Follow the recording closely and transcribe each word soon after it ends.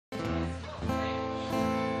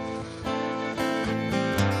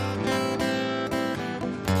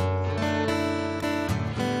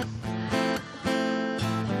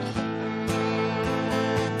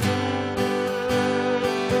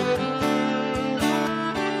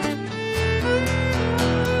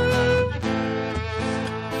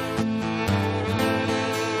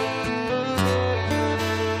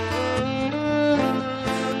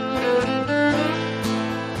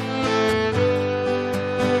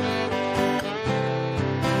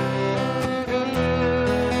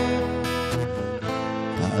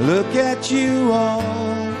look at you all,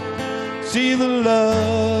 see the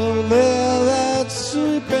love there that's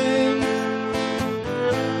sleeping,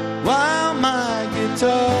 while my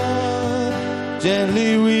guitar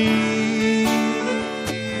gently weeps.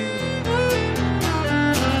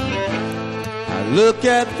 I look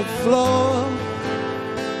at the floor,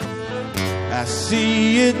 I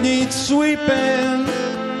see it needs sweeping,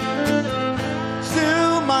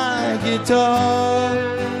 still my guitar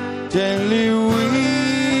gently weeps.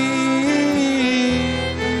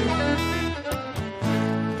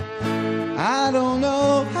 I don't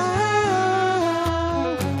know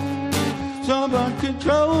how someone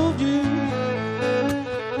controlled you.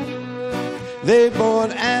 They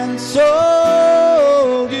bought and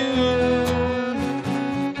sold you.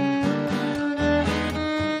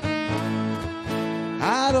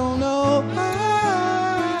 I don't know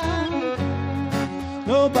how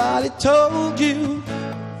nobody told you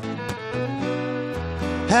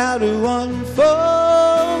how to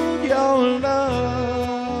unfold your love.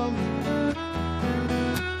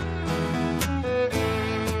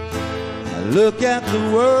 I look at the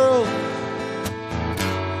world,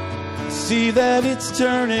 see that it's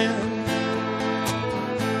turning,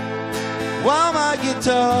 while my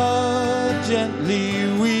guitar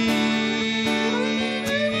gently weeps.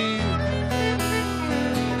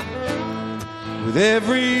 With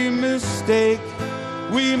every mistake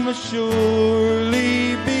we must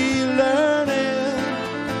surely be learning,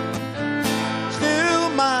 still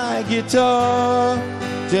my guitar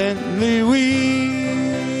gently weeps.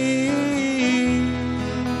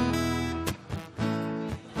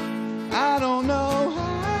 I don't know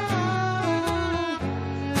how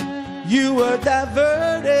you were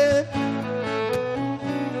diverted,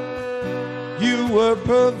 you were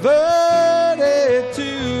perverted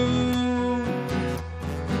too.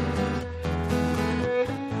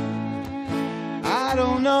 I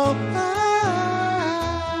don't know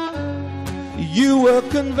how you were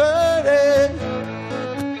converted,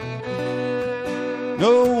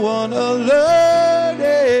 no one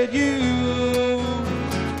alerted you.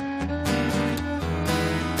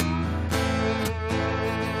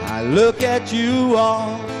 I look at you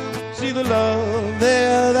all, see the love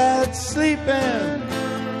there that's sleeping,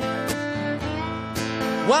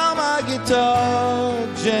 while my guitar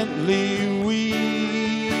gently weeps.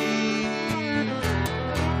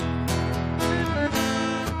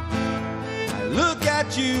 I look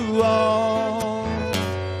at you all,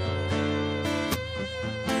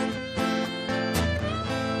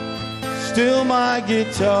 still my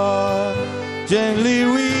guitar gently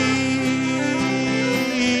weeps.